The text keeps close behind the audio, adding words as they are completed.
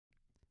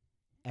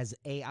As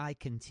AI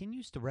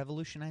continues to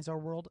revolutionize our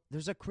world,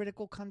 there's a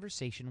critical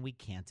conversation we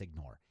can't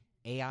ignore: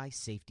 AI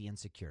safety and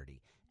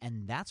security.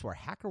 And that's where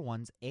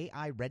HackerOne's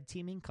AI red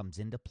teaming comes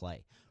into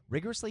play,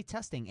 rigorously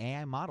testing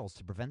AI models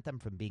to prevent them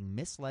from being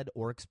misled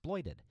or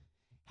exploited.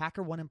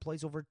 HackerOne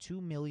employs over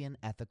 2 million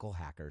ethical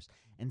hackers,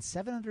 and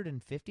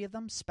 750 of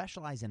them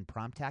specialize in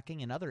prompt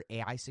hacking and other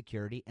AI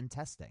security and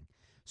testing.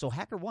 So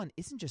HackerOne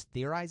isn't just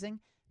theorizing,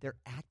 they're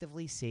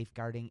actively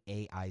safeguarding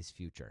AI's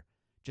future.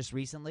 Just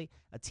recently,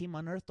 a team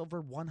unearthed over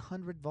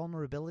 100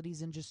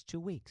 vulnerabilities in just 2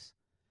 weeks.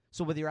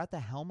 So whether you're at the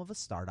helm of a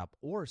startup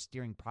or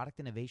steering product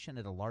innovation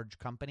at a large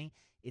company,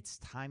 it's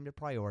time to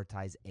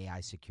prioritize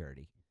AI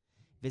security.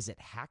 Visit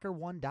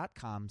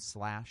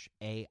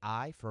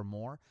hackerone.com/AI for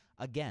more.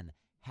 Again,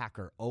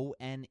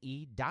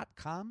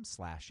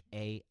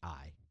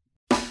 hackerone.com/AI.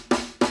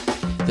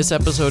 This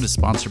episode is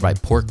sponsored by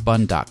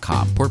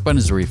porkbun.com. Porkbun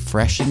is a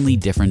refreshingly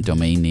different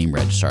domain name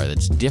registrar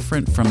that's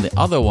different from the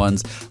other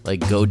ones like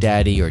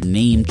GoDaddy or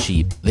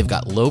Namecheap. They've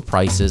got low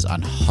prices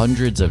on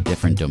hundreds of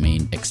different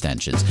domain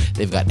extensions.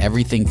 They've got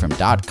everything from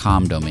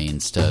 .com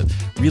domains to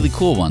really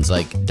cool ones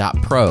like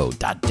 .pro,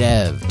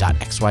 .dev,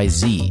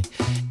 .xyz.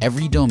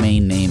 Every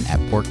domain name at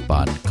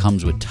Porkbun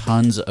comes with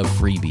tons of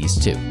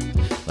freebies too,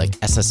 like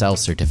SSL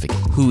certificate,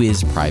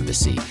 Whois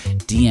privacy,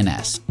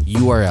 DNS,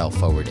 URL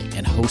forwarding,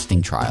 and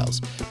hosting trials.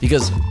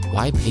 Because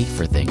why pay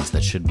for things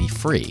that should be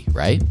free,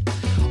 right?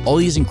 All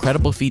these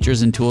incredible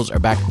features and tools are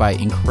backed by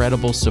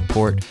incredible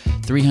support,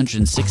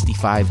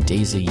 365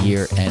 days a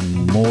year,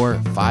 and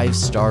more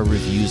 5-star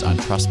reviews on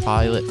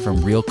Trustpilot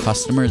from real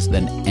customers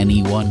than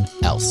anyone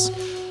else.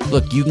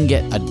 Look, you can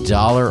get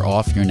 $1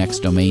 off your next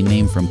domain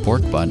name from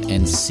Porkbun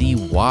and see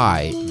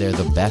why they're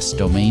the best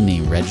domain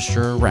name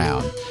registrar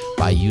around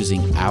by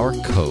using our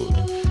code.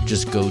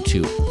 Just go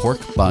to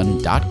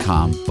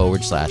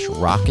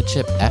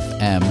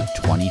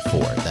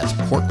porkbun.com/rocketshipfm24. That's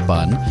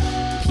porkbun,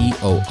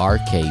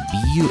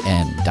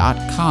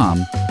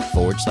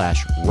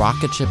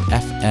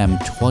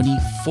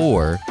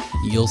 porkbun.com/rocketshipfm24.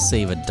 You'll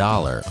save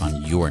 $1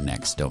 on your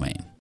next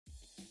domain.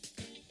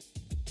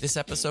 This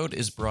episode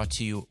is brought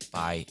to you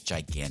by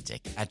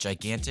Gigantic. At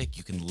Gigantic,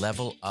 you can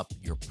level up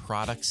your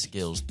product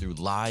skills through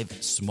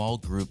live, small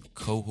group,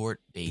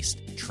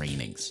 cohort-based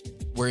trainings.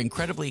 We're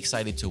incredibly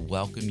excited to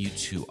welcome you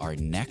to our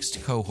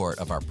next cohort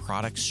of our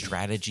product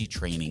strategy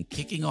training,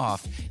 kicking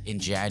off in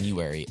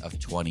January of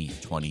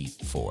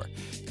 2024.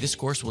 This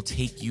course will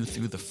take you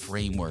through the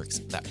frameworks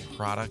that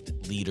product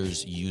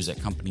leaders use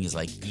at companies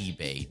like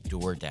eBay,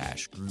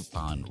 DoorDash,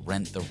 Groupon,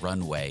 Rent the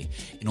Runway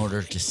in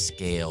order to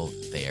scale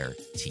their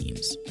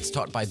teams. It's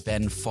taught by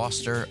Ben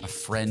Foster, a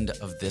friend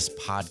of this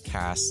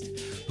podcast,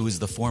 who is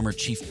the former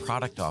chief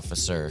product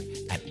officer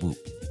at Whoop.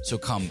 So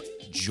come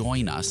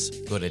join us.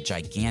 Go to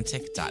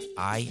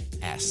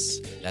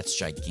gigantic.is. That's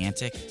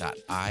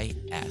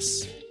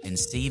gigantic.is. And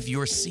save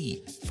your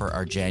seat for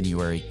our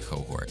January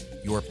cohort.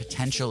 Your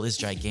potential is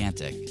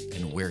gigantic,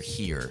 and we're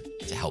here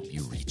to help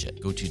you reach it.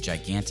 Go to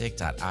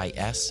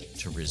gigantic.is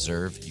to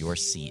reserve your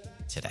seat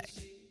today.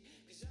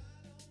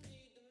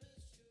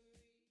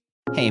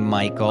 Hey,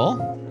 Michael.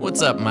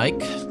 What's up,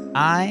 Mike?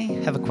 I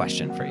have a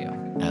question for you.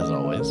 As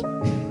always.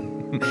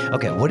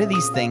 Okay, what do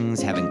these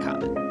things have in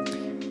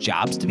common?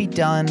 Jobs to be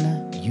done,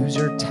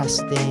 user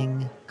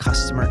testing,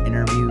 customer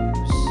interviews.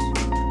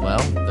 Well,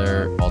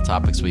 they're all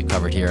topics we've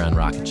covered here on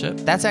Rocket Ship.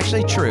 That's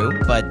actually true,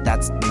 but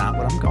that's not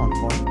what I'm going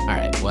for. All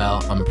right,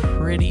 well, I'm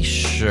pretty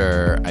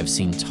sure I've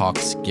seen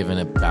talks given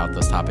about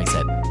those topics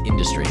at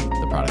Industry,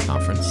 the product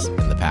conference,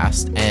 in the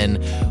past. And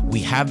we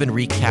have been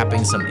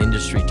recapping some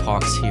industry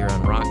talks here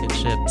on Rocket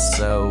Ship,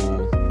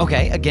 so...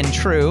 Okay, again,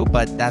 true,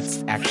 but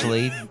that's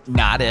actually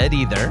not it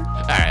either.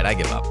 All right, I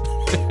give up.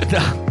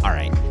 All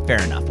right, fair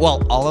enough.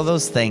 Well, all of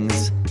those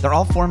things, they're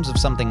all forms of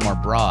something more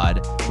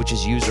broad, which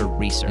is user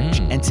research.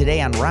 And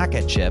today on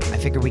Rocket Ship, I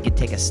figured we could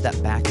take a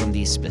step back from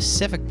these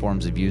specific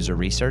forms of user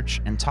research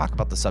and talk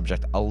about the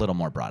subject a little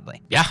more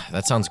broadly. Yeah,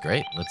 that sounds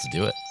great. Let's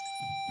do it.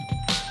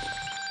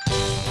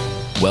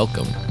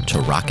 Welcome to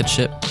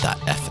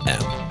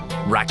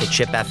RocketShip.fm. Rocket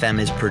Ship FM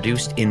is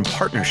produced in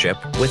partnership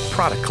with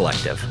Product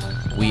Collective.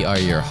 We are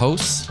your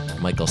hosts,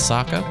 Michael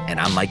Sacca. And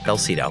I'm Mike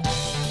Belcito.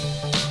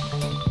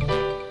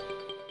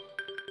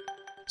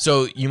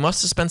 So you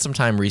must have spent some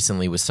time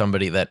recently with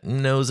somebody that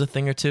knows a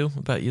thing or two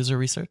about user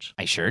research.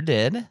 I sure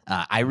did.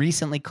 I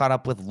recently caught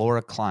up with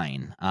Laura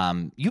Klein.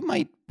 You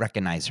might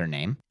recognize her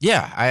name.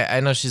 Yeah,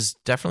 I know she's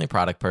definitely a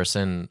product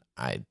person.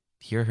 I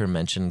hear her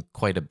mentioned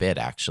quite a bit,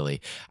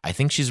 actually. I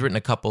think she's written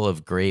a couple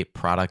of great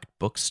product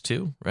books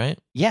too, right?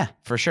 Yeah,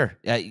 for sure.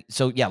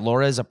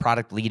 Laura is a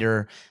product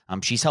leader.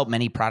 She's helped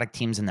many product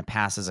teams in the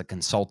past as a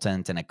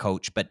consultant and a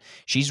coach, but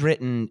she's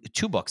written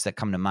 2 books that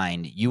come to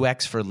mind: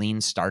 UX for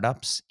Lean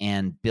Startups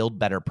and Build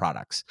Better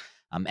Products.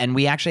 And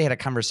we actually had a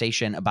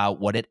conversation about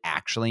what it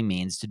actually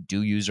means to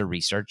do user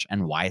research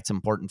and why it's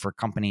important for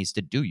companies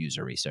to do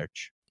user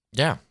research.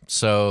 Yeah.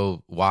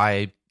 So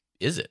why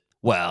is it?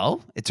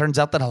 Well, it turns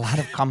out that a lot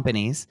of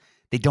companies,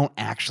 they don't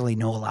actually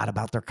know a lot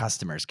about their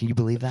customers. Can you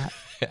believe that?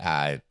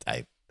 I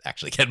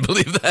actually can't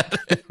believe that.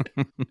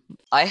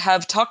 I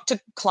have talked to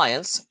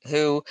clients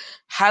who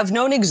have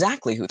known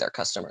exactly who their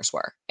customers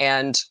were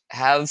and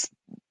have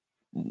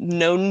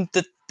known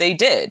that they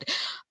did.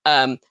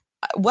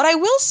 What I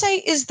will say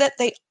is that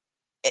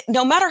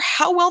no matter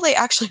how well they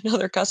actually know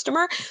their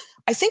customer,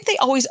 I think they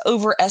always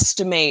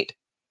overestimate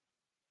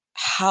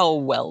how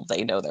well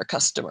they know their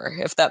customer,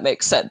 if that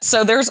makes sense.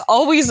 So there's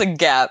always a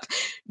gap.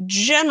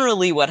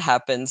 Generally what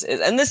happens is,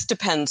 and this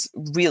depends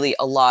really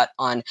a lot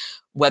on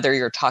whether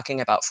you're talking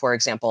about, for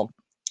example,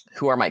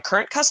 who are my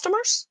current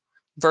customers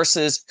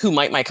versus who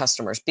might my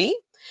customers be.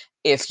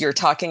 If you're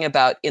talking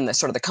about in the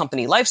sort of the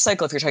company life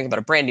cycle, if you're talking about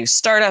a brand new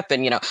startup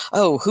and,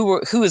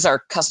 who is our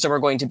customer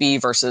going to be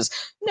versus,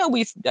 no,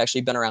 we've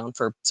actually been around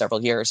for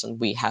several years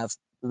and we have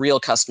real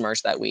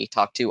customers that we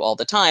talk to all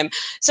the time.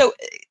 So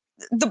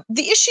the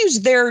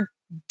issues there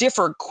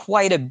differ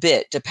quite a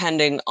bit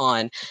depending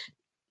on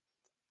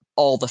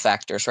all the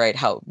factors, right?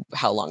 How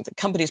long the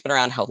company's been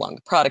around, how long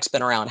the product's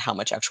been around, how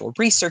much actual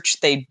research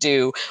they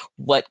do,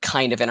 what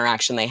kind of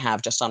interaction they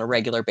have just on a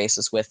regular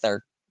basis with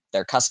their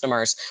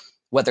customers,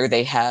 whether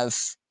they have,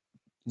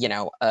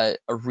 a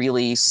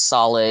really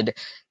solid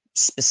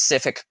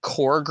specific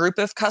core group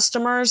of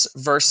customers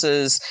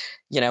versus,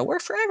 we're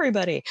for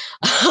everybody.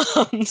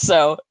 Just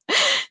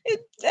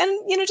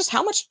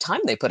how much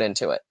time they put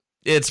into it.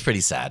 It's pretty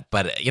sad,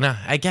 but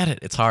I get it.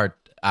 It's hard.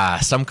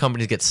 Some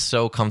companies get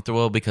so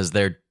comfortable because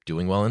they're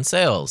doing well in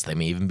sales. They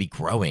may even be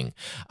growing.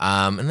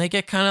 And they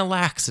get kind of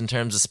lax in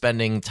terms of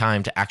spending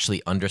time to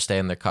actually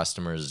understand their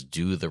customers,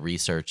 do the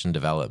research and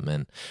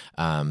development,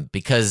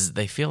 because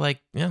they feel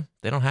like,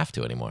 they don't have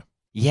to anymore.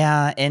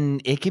 Yeah,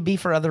 and it could be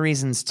for other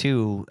reasons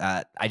too.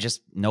 I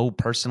just know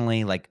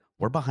personally,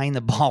 we're behind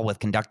the ball with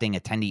conducting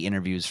attendee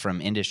interviews from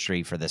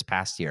industry for this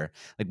past year.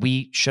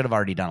 We should have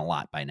already done a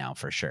lot by now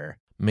for sure.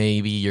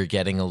 Maybe you're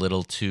getting a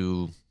little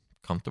too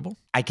comfortable?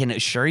 I can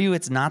assure you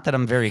it's not that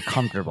I'm very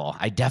comfortable.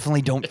 I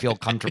definitely don't feel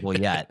comfortable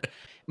yet.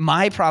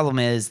 My problem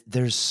is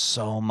there's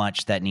so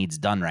much that needs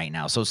done right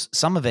now. So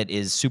some of it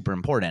is super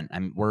important.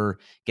 We're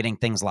getting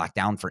things locked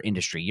down for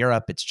Industry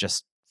Europe. It's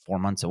just 4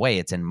 months away.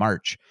 It's in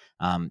March.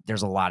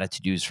 There's a lot of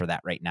to-dos for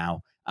that right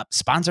now.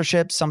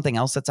 Sponsorship, something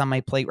else that's on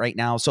my plate right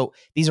now. So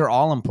these are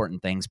all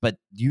important things, but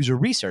user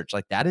research,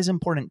 that is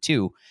important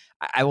too.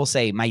 I will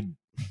say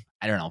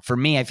I don't know. For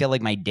me, I feel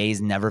like my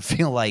days never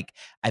feel like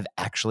I've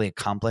actually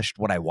accomplished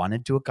what I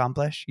wanted to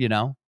accomplish,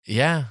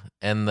 Yeah.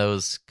 And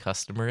those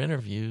customer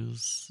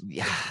interviews.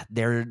 Yeah,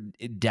 they're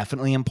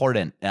definitely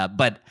important.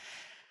 But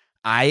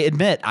I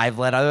admit I've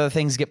let other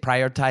things get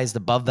prioritized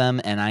above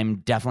them, and I'm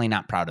definitely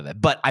not proud of it.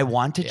 But I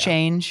want to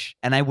change,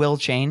 and I will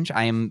change.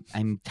 I'm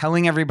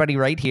telling everybody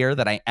right here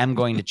that I am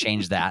going to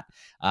change that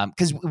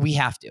because we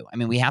have to.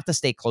 We have to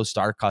stay close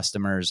to our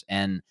customers,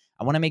 and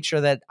I want to make sure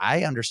that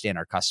I understand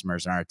our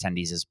customers and our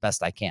attendees as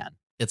best I can.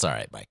 It's all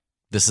right, Mike.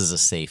 This is a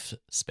safe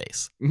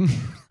space.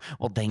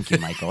 Well, thank you,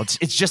 Michael.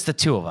 It's just the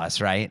two of us,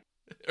 right?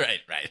 Right.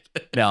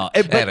 No,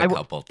 I had a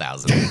couple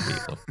thousand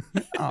people.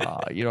 Oh,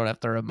 you don't have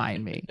to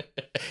remind me.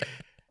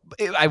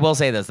 I will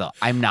say this, though.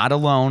 I'm not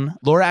alone.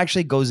 Laura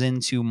actually goes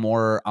into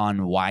more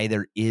on why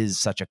there is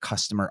such a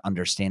customer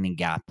understanding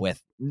gap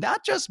with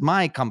not just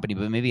my company,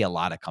 but maybe a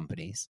lot of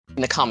companies.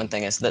 And the common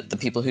thing is that the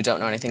people who don't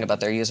know anything about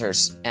their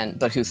users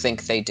but who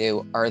think they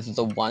do are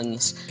the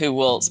ones who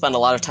will spend a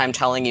lot of time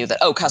telling you that,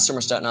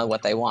 customers don't know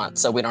what they want,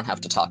 so we don't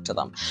have to talk to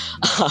them.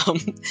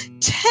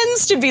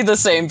 Tends to be the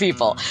same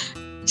people.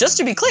 Just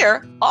to be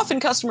clear, often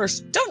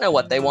customers don't know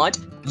what they want.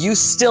 You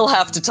still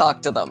have to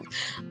talk to them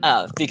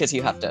because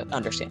you have to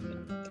understand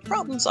what the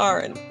problems are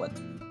and what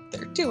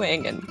they're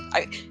doing. And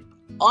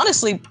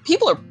honestly,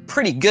 people are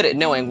pretty good at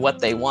knowing what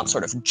they want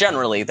sort of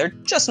generally. They're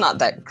just not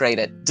that great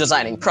at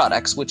designing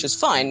products, which is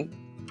fine.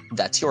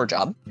 That's your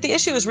job. The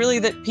issue is really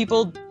that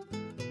people,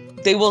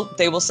 they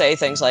will say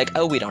things like,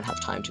 we don't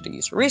have time to do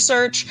user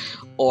research,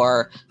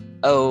 or,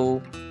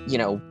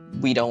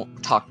 we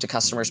don't talk to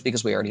customers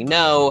because we already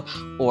know,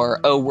 or,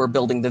 we're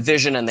building the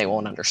vision and they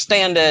won't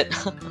understand it.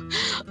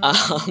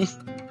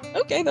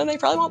 Okay, then they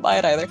probably won't buy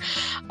it either.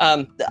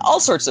 All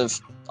sorts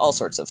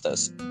of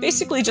those.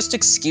 Basically just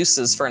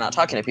excuses for not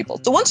talking to people.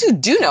 The ones who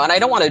do know, and I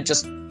don't want to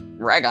just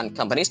rag on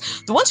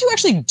companies, the ones who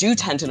actually do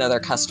tend to know their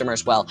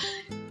customers well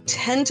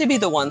tend to be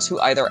the ones who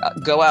either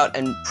go out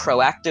and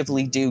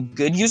proactively do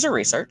good user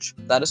research.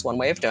 That is one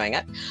way of doing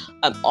it.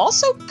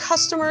 Also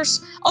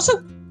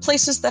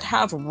places that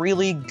have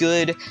really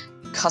good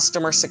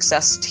customer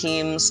success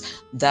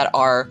teams that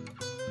are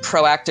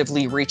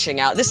proactively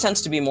reaching out. This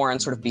tends to be more in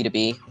sort of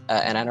B2B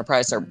and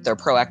enterprise. They're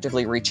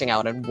proactively reaching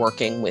out and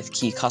working with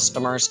key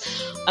customers.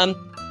 And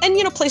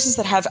places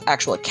that have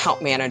actual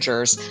account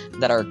managers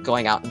that are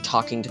going out and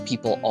talking to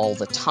people all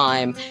the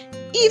time.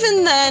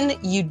 Even then,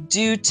 you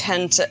do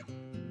tend to,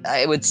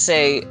 I would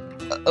say,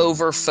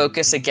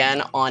 over-focus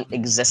again on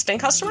existing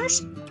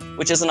customers,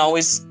 which isn't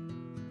always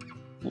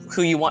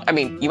who you want.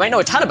 You might know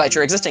a ton about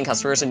your existing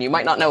customers, and you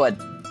might not know a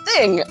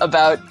thing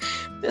about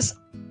this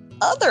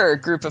other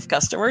group of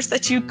customers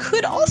that you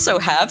could also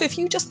have if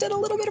you just did a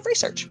little bit of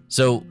research.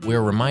 So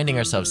we're reminding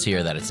ourselves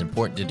here that it's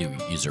important to do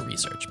user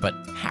research, but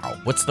how?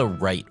 What's the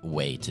right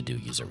way to do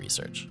user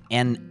research?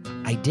 And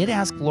I did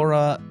ask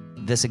Laura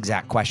this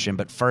exact question,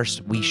 but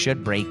first we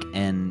should break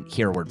and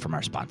hear a word from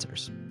our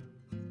sponsors.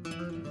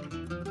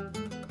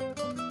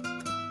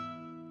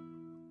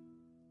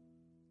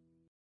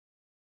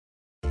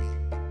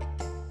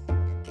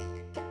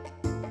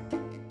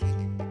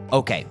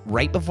 Okay,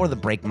 right before the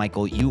break,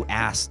 Michael, you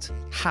asked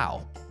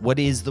how. What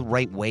is the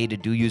right way to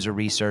do user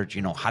research?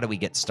 How do we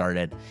get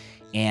started?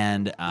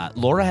 And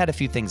Laura had a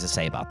few things to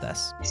say about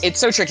this. It's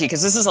so tricky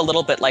because this is a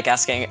little bit like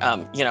asking,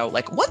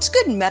 what's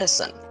good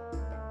medicine?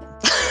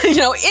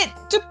 It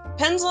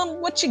depends on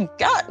what you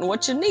got and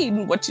what you need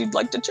and what you'd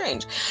like to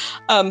change.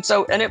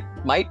 And it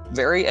might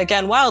vary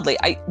again wildly.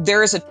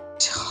 There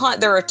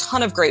are a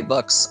ton of great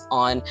books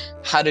on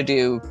how to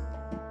do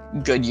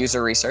good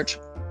user research.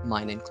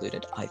 Mine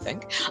included, I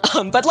think,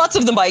 but lots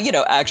of them by,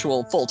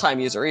 actual full-time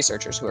user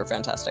researchers who are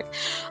fantastic.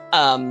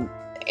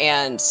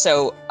 And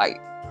so I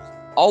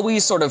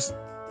always sort of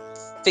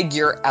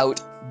figure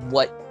out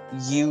what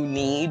you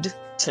need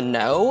to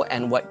know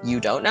and what you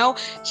don't know.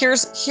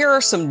 Here are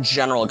some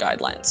general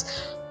guidelines.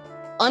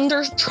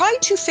 Try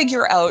to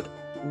figure out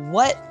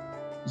what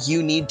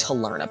you need to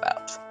learn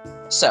about.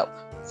 So,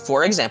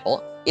 for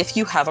example, if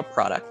you have a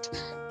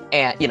product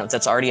and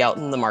that's already out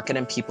in the market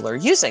and people are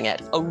using it,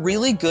 a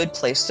really good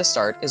place to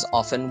start is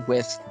often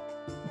with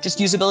just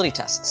usability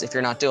tests if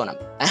you're not doing them.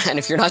 And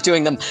if you're not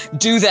doing them,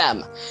 do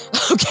them.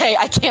 Okay,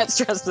 I can't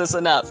stress this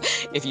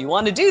enough. If you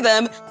want to do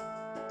them,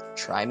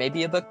 try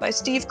maybe a book by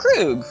Steve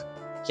Krug,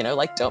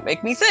 like Don't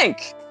Make Me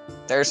Think.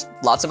 There's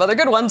lots of other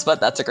good ones, but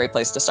that's a great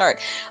place to start.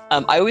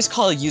 I always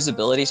call a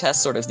usability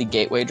test sort of the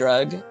gateway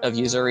drug of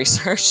user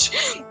research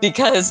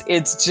because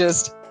it's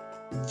just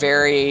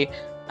very,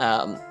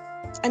 I'm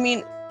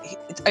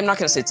not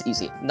going to say it's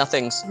easy.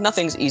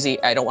 Nothing's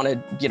easy. I don't want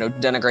to,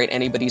 denigrate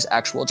anybody's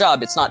actual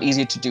job. It's not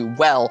easy to do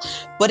well,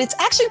 but it's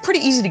actually pretty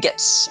easy to get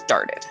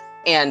started.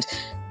 And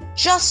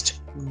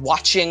just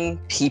watching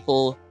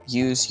people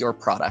use your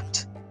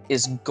product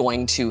is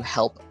going to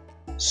help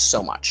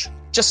so much.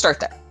 Just start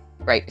there,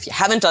 right? If you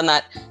haven't done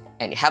that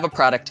and you have a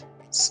product,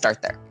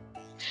 start there.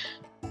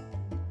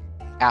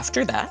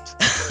 After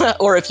that,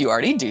 or if you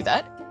already do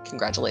that,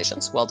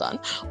 congratulations, well done.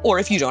 Or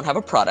if you don't have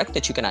a product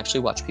that you can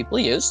actually watch people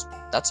use,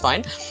 that's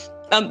fine.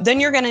 Then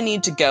you're going to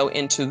need to go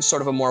into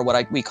sort of a more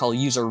we call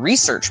user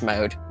research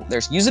mode.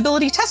 There's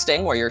usability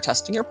testing where you're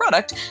testing your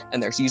product,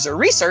 and there's user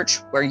research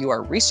where you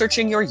are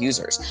researching your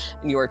users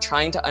and you are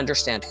trying to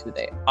understand who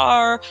they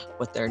are,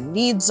 what their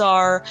needs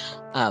are,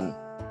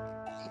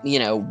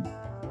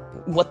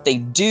 what they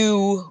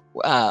do,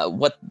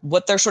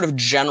 what their sort of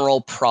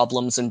general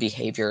problems and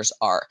behaviors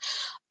are.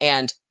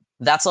 And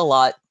that's a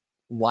lot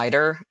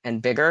wider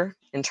and bigger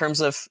in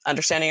terms of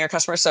understanding your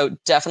customers. So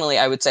definitely,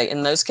 I would say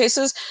in those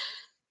cases,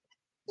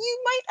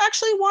 you might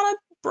actually want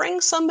to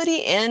bring somebody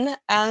in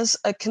as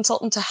a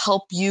consultant to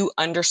help you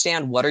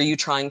understand what are you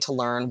trying to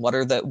learn, what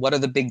are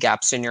the big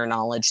gaps in your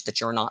knowledge that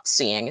you're not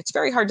seeing. It's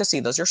very hard to see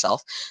those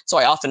yourself. So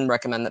I often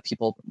recommend that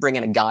people bring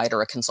in a guide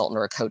or a consultant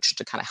or a coach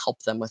to kind of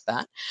help them with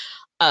that.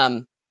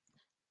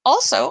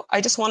 Also,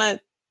 I just want to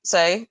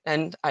say,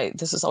 and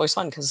this is always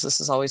fun because this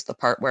is always the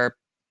part where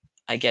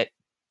I get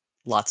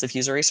lots of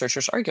user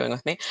researchers arguing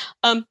with me,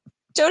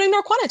 don't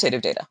ignore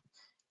quantitative data.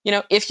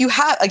 If you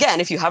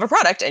have a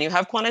product and you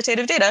have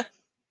quantitative data,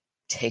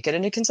 take it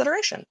into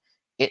consideration.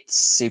 It's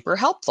super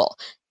helpful.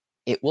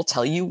 It will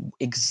tell you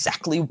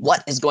exactly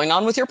what is going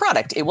on with your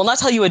product. It will not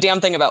tell you a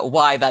damn thing about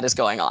why that is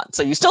going on.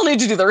 So you still need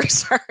to do the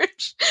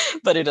research,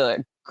 but it's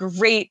a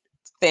great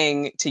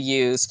thing to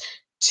use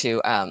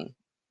to,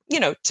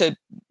 to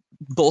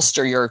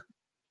bolster your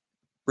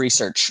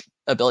research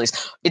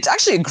abilities. It's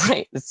actually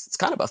it's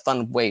kind of a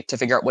fun way to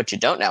figure out what you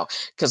don't know.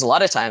 Because a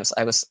lot of times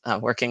I was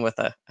working with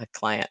a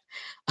client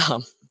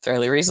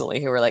fairly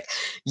recently who were like,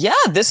 yeah,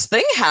 this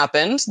thing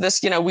happened.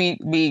 This,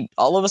 we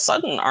all of a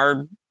sudden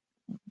our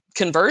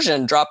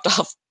conversion dropped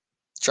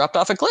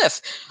off a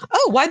cliff.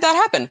 Oh, why'd that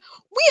happen?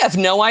 We have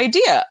no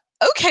idea.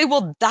 Okay,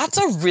 well, that's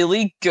a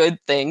really good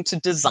thing to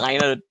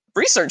design a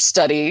research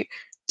study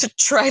to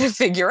try to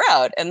figure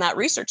out. And that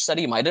research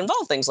study might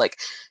involve things like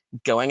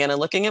going in and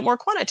looking at more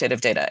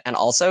quantitative data and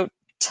also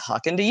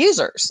talking to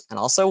users and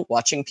also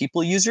watching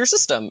people use your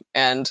system.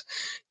 And,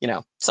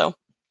 so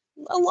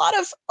a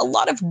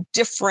lot of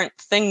different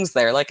things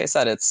there. Like I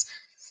said,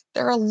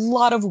 there are a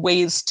lot of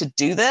ways to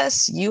do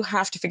this. You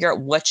have to figure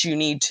out what you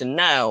need to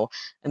know,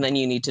 and then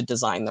you need to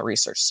design the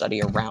research study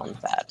around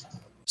that.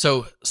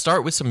 So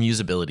start with some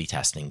usability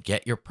testing.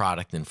 Get your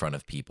product in front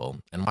of people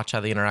and watch how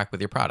they interact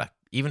with your product.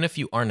 Even if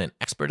you aren't an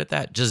expert at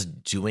that,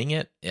 just doing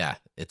it,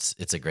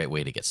 it's a great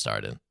way to get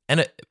started. And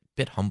a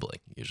bit humbling,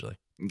 usually.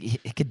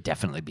 It could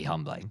definitely be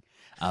humbling.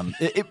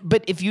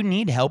 But if you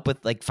need help with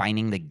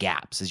finding the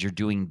gaps as you're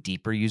doing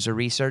deeper user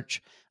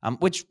research,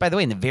 which, by the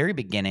way, in the very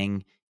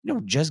beginning,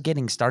 just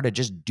getting started,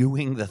 just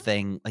doing the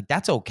thing, like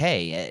that's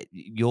okay.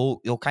 You'll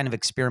kind of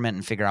experiment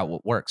and figure out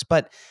what works.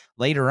 But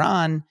later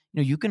on,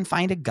 you can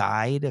find a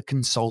guide, a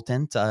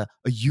consultant, a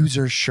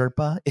user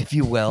Sherpa, if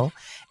you will,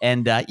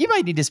 and you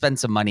might need to spend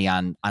some money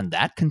on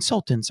that.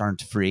 Consultants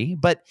aren't free,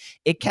 but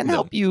it can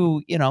help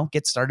you,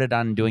 get started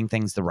on doing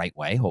things the right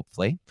way,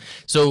 hopefully.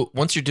 So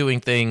once you're doing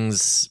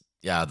things,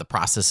 the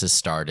process has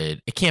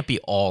started, it can't be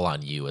all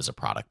on you as a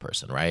product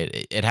person,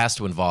 right? It has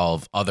to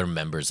involve other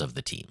members of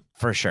the team.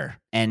 For sure.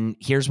 And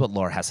here's what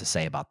Laura has to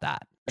say about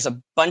that. There's a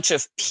bunch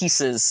of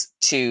pieces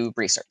to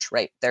research,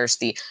 right? There's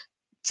the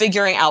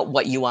figuring out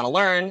what you want to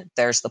learn.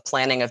 There's the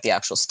planning of the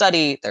actual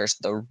study. There's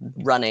the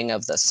running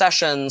of the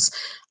sessions.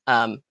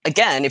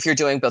 Again, if you're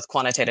doing both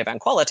quantitative and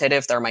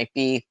qualitative, there might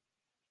be,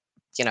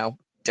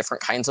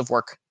 different kinds of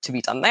work to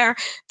be done there.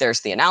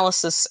 There's the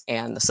analysis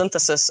and the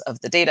synthesis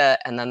of the data.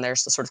 And then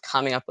there's the sort of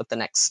coming up with the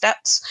next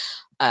steps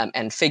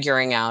and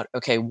figuring out,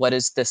 okay, what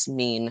does this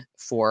mean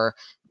for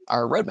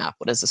our roadmap?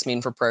 What does this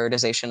mean for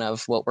prioritization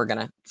of what we're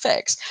going to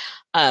fix?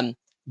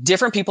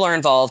 Different people are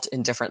involved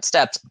in different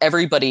steps.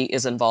 Everybody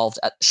is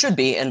should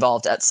be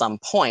involved at some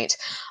point.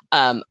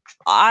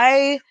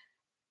 I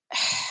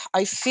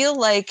feel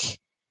like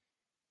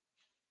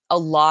a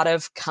lot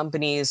of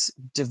companies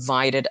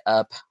divided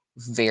up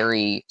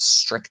very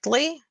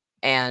strictly.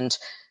 And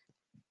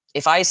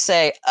if I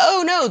say,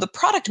 oh no, the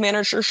product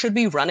manager should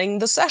be running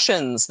the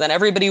sessions, then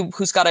everybody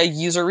who's got a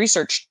user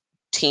research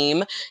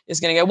team is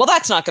going to go, well,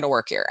 that's not going to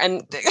work here.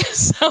 And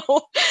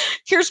so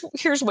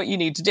here's what you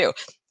need to do.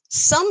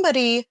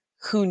 Somebody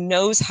who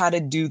knows how to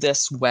do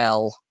this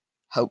well,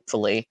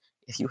 hopefully,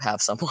 if you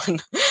have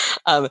someone,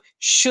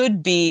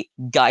 should be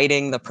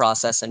guiding the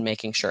process and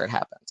making sure it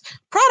happens.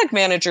 Product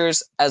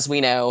managers, as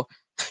we know,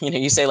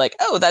 you say like,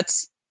 oh,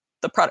 that's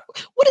the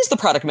product. What is the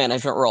product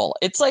management role?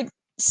 It's like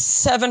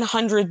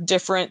 700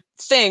 different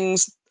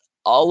things,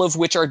 all of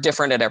which are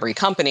different at every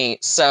company.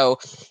 So,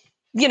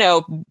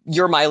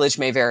 your mileage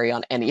may vary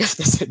on any of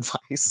this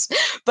advice,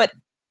 but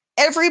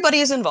everybody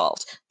is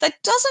involved. That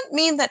doesn't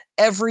mean that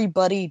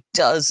everybody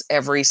does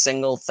every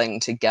single thing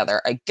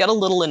together. I get a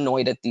little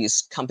annoyed at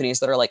these companies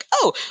that are like,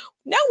 oh,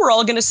 now we're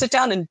all going to sit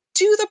down and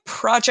do the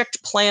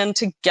project plan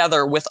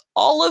together with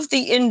all of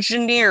the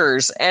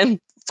engineers.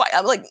 And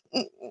I'm like,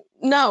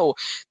 no,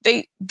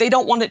 they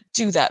don't want to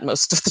do that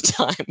most of the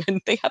time,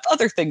 and they have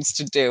other things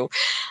to do.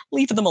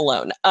 Leave them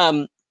alone.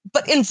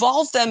 But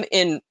involve them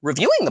in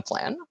reviewing the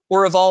plan,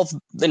 or involve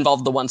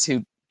the ones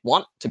who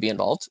want to be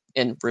involved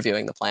in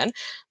reviewing the plan.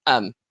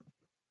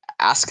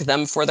 Ask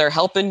them for their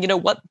help in,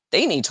 what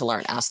they need to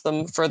learn. Ask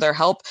them for their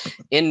help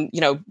in,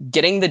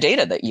 getting the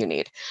data that you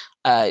need.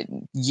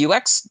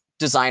 UX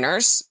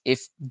designers,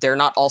 if they're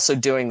not also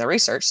doing the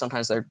research,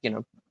 sometimes they're,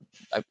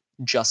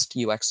 just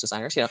UX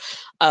designers,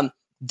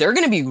 they're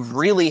going to be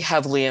really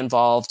heavily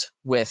involved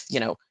with,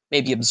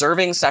 maybe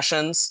observing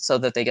sessions so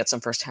that they get some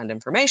firsthand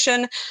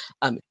information.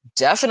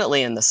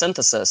 Definitely in the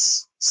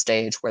synthesis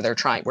stage where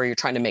you're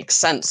trying to make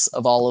sense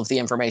of all of the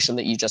information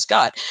that you just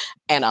got,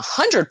 and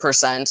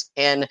 100%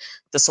 in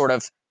the sort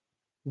of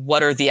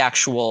what are the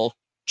actual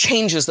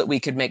changes that we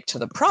could make to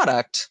the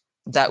product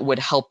that would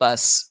help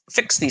us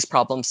fix these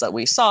problems that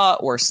we saw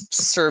or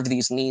serve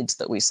these needs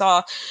that we saw.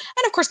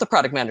 And of course, the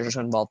product managers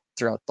are involved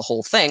throughout the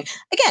whole thing.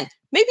 Again,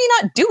 maybe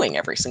not doing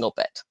every single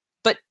bit,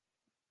 but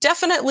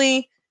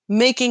definitely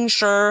making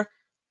sure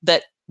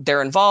that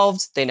they're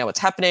involved, they know what's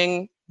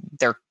happening,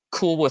 they're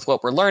cool with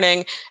what we're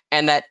learning,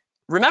 and that,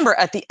 remember,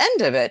 at the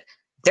end of it,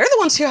 they're the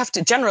ones who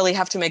generally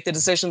have to make the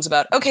decisions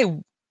about, okay,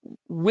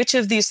 which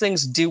of these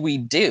things do we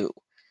do?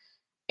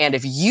 And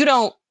if you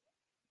don't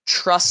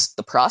trust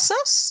the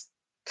process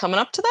coming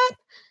up to that,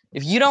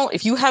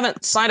 if you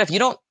haven't signed up,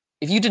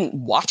 if you didn't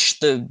watch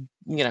the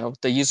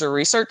user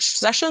research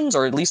sessions,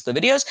 or at least the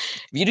videos,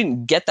 if you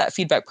didn't get that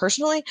feedback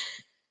personally,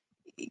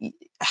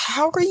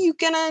 how are you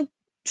gonna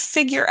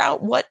figure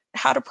out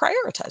how to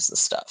prioritize this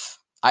stuff?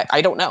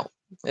 I don't know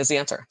is the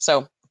answer.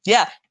 So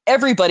yeah,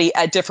 everybody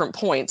at different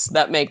points,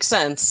 that makes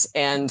sense.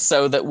 And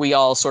so that we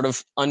all sort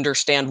of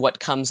understand what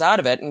comes out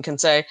of it and can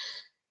say,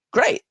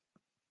 great,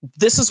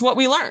 this is what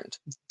we learned.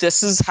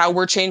 This is how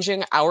we're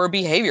changing our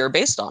behavior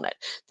based on it.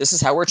 This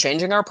is how we're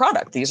changing our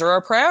product. These are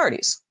our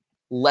priorities.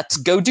 Let's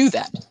go do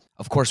that.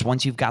 Of course,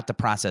 once you've got the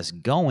process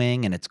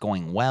going and it's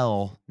going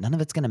well, none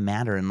of it's going to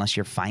matter unless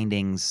your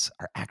findings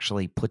are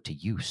actually put to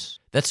use.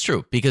 That's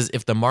true, because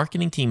if the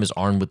marketing team is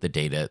armed with the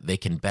data, they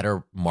can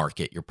better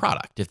market your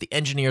product. If the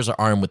engineers are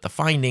armed with the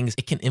findings,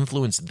 it can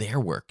influence their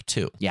work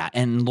too. Yeah,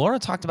 and Laura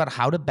talked about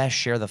how to best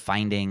share the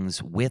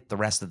findings with the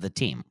rest of the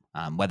team,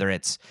 whether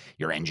it's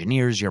your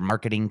engineers, your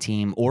marketing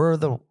team, or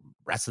the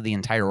rest of the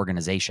entire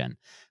organization.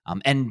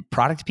 And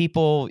product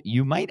people,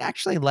 you might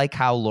actually like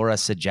how Laura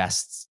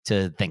suggests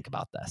to think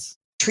about this.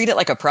 Treat it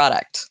like a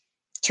product.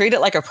 Treat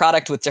it like a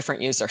product with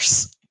different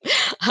users.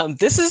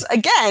 This is,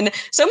 again,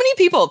 so many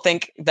people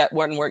think that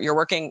when you're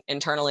working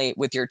internally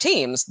with your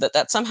teams,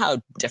 that's somehow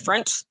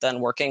different than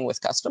working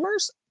with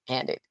customers,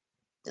 and it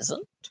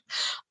isn't.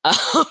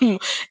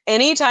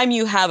 Anytime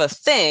you have a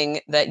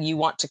thing that you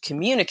want to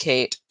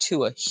communicate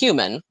to a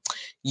human,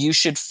 You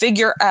should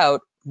figure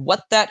out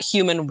what that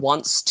human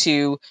wants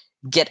to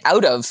get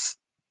out of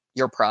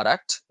your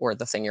product or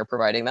the thing you're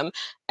providing them,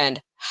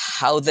 and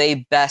how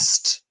they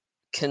best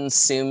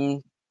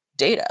consume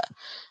data.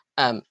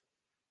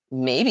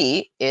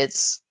 Maybe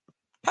it's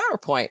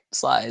PowerPoint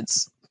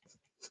slides,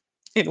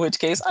 in which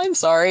case, I'm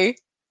sorry,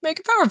 make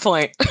a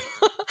PowerPoint.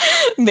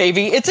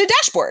 Maybe it's a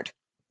dashboard,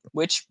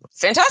 which,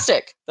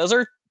 fantastic. Those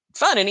are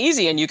fun and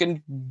easy, and you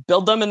can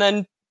build them and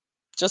then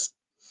just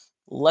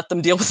let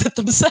them deal with it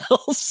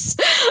themselves,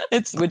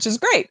 which is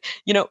great.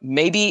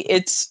 Maybe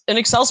it's an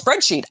Excel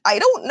spreadsheet. I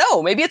don't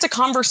know. Maybe it's a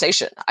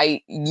conversation.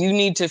 You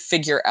need to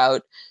figure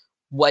out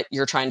what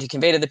you're trying to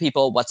convey to the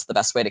people, what's the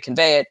best way to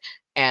convey it,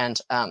 and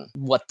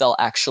what they'll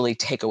actually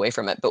take away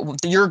from it.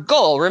 But your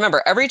goal,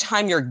 remember, every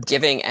time you're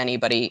giving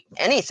anybody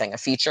anything, a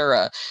feature,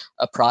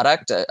 a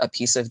product, a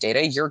piece of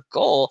data, your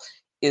goal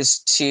is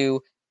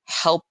to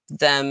help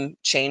them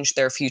change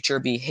their future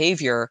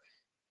behavior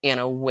in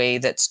a way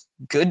that's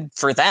good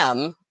for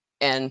them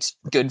and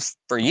good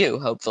for you,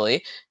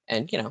 hopefully.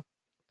 And,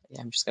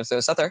 I'm just going to throw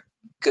this out there,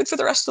 good for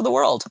the rest of the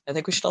world. I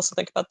think we should also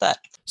think about that.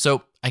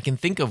 So I can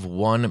think of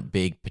one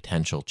big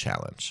potential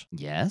challenge.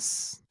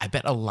 Yes. I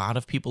bet a lot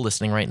of people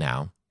listening right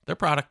now, they're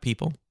product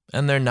people,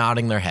 and they're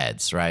nodding their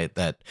heads, right?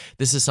 That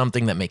this is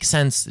something that makes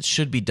sense. It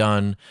should be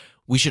done.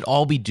 We should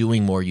all be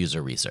doing more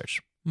user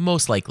research,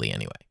 most likely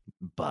anyway.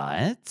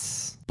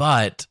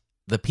 But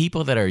the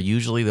people that are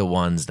usually the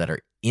ones that are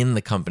in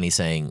the company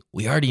saying,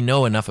 we already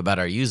know enough about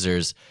our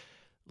users,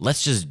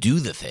 let's just do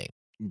the thing.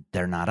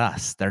 They're not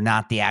us. They're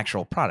not the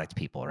actual product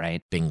people,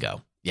 right?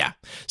 Bingo. Yeah.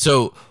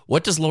 So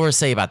what does Laura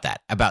say about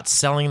that? About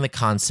selling the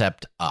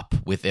concept up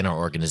within our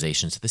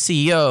organization to the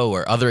CEO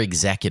or other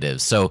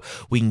executives so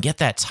we can get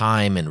that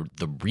time and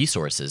the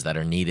resources that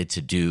are needed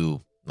to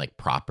do like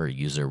proper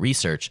user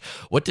research.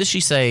 What does she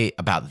say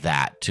about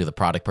that to the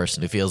product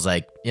person who feels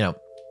like,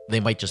 they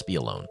might just be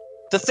alone?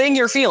 The thing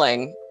you're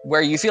feeling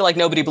where you feel like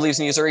nobody believes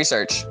in user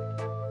research,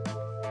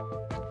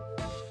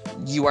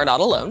 you are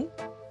not alone.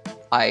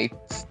 I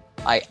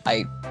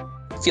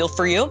feel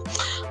for you.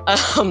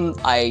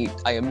 I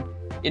am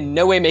in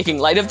no way making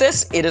light of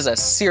this. It is a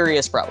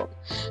serious problem.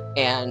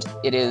 And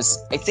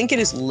I think it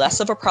is less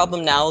of a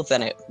problem now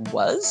than it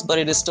was, but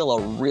it is still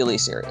a really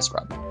serious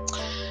problem.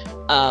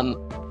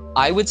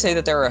 I would say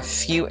that there are a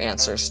few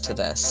answers to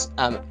this.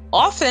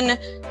 Often,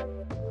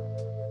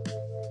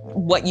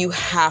 what you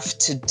have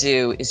to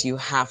do is you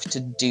have to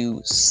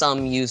do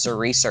some user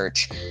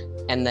research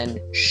and then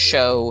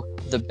show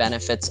the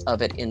benefits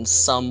of it in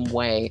some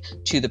way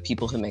to the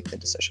people who make the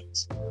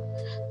decisions.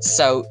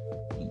 So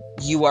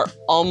you are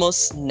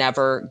almost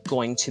never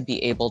going to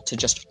be able to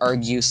just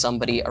argue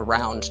somebody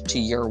around to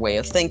your way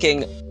of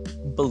thinking.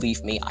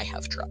 Believe me, I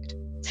have tried.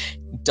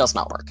 It does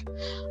not work.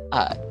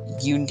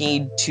 You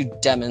need to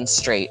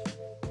demonstrate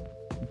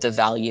the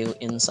value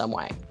in some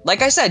way.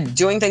 Like I said,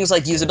 doing things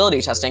like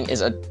usability testing is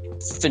a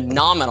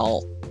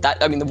phenomenal,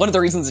 one of the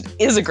reasons it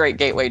is a great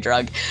gateway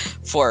drug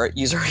for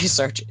user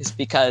research is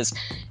because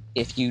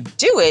if you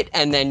do it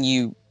and then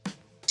you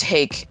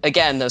take,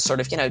 again, those sort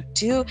of,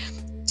 do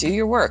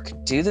your work,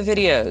 do the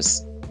videos,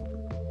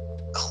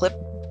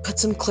 put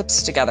some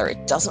clips together.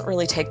 It doesn't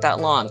really take that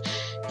long.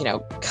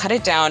 Cut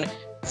it down,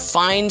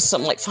 find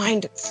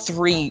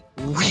 3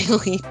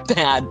 really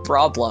bad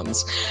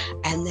problems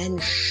and then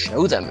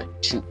show them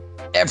to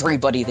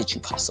everybody that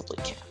you possibly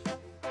can,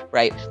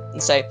 right?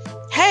 And say,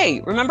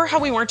 hey, remember how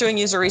we weren't doing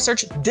user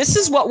research? This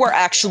is what we're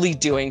actually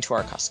doing to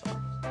our customers,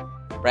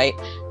 right?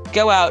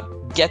 Go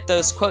out, get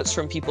those quotes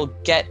from people,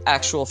 get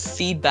actual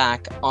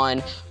feedback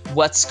on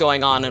what's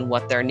going on and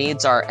what their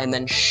needs are, and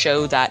then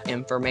show that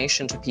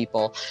information to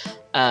people.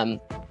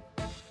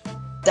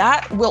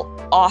 That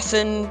will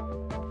often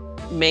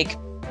make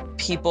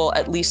people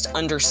at least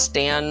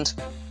understand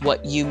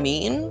what you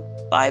mean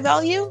by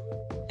value.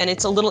 And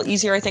it's a little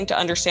easier, I think, to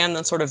understand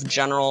than sort of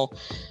general,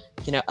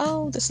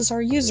 this is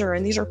our user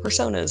and these are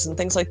personas and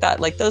things like that.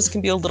 Like those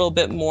can be a little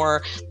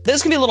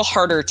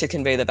harder to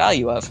convey the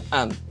value of,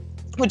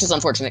 which is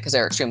unfortunate because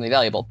they're extremely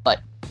valuable.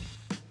 But,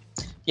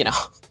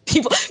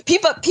 people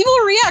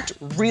react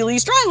really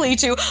strongly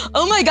to,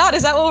 oh my God,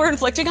 is that what we're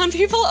inflicting on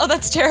people? Oh,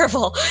 that's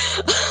terrible.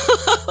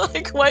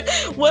 Like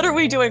what are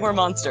we doing? We're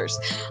monsters.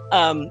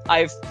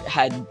 I've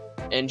had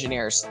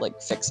engineers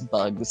fix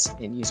bugs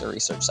in user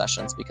research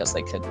sessions because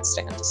they couldn't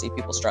stand to see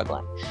people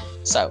struggling.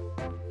 So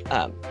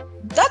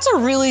that's a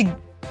really,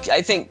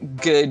 I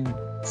think, good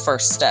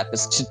first step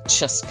is to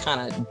just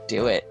kind of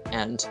do it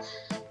and,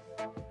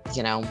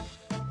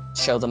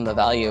 show them the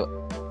value.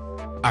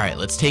 All right,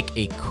 let's take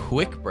a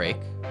quick break,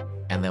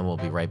 and then we'll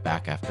be right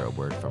back after a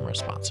word from our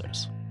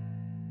sponsors.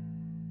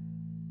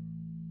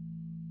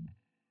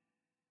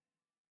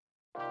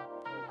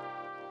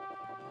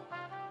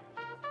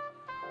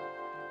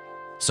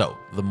 So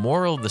the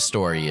moral of the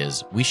story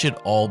is we should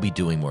all be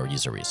doing more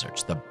user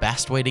research. The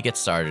best way to get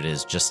started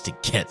is just to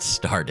get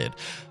started.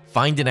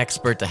 Find an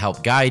expert to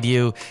help guide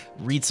you,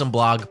 read some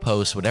blog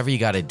posts, whatever you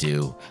got to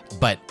do,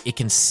 but it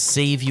can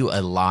save you a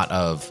lot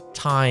of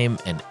time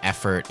and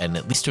effort, and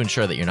at least to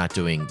ensure that you're not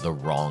doing the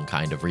wrong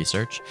kind of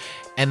research.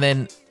 And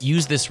then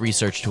use this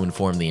research to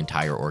inform the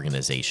entire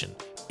organization,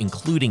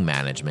 including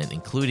management,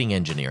 including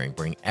engineering.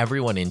 Bring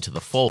everyone into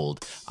the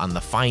fold on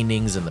the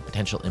findings and the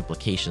potential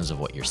implications of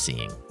what you're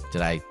seeing.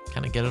 Did I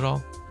kind of get it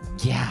all?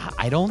 Yeah,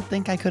 I don't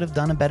think I could have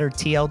done a better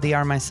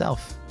TLDR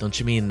myself. Don't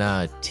you mean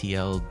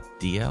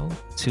TLDL?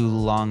 Too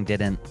long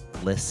didn't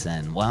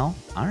listen. Well,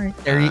 all right,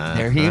 there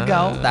you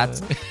go.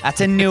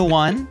 That's a new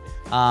one.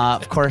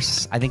 Of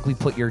course, I think we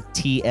put your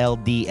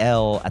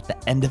TLDL at the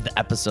end of the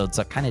episode,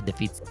 so it kind of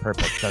defeats the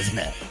purpose, doesn't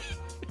it?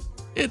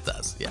 It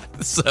does, yeah.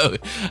 So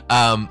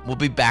we'll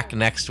be back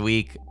next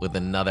week with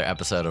another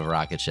episode of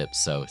Rocket Ship,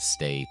 so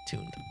stay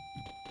tuned.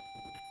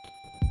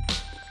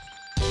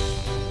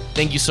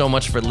 Thank you so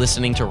much for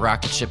listening to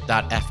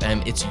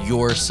RocketShip.fm. It's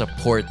your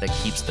support that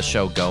keeps the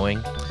show going.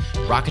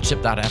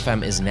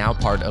 RocketShip.fm is now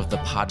part of the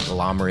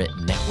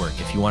Podglomerate Network.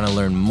 If you want to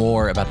learn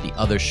more about the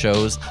other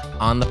shows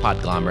on the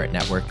Podglomerate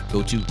Network,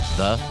 go to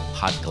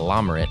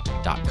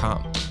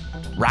thepodglomerate.com.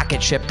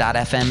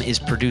 RocketShip.fm is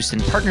produced in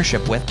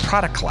partnership with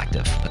Product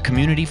Collective, a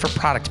community for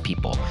product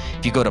people.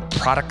 If you go to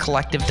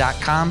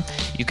productcollective.com,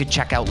 you can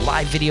check out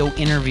live video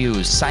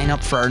interviews, sign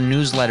up for our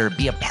newsletter,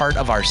 be a part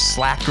of our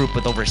Slack group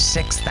with over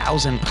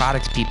 6,000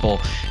 product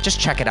people. Just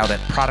check it out at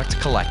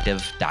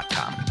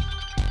productcollective.com.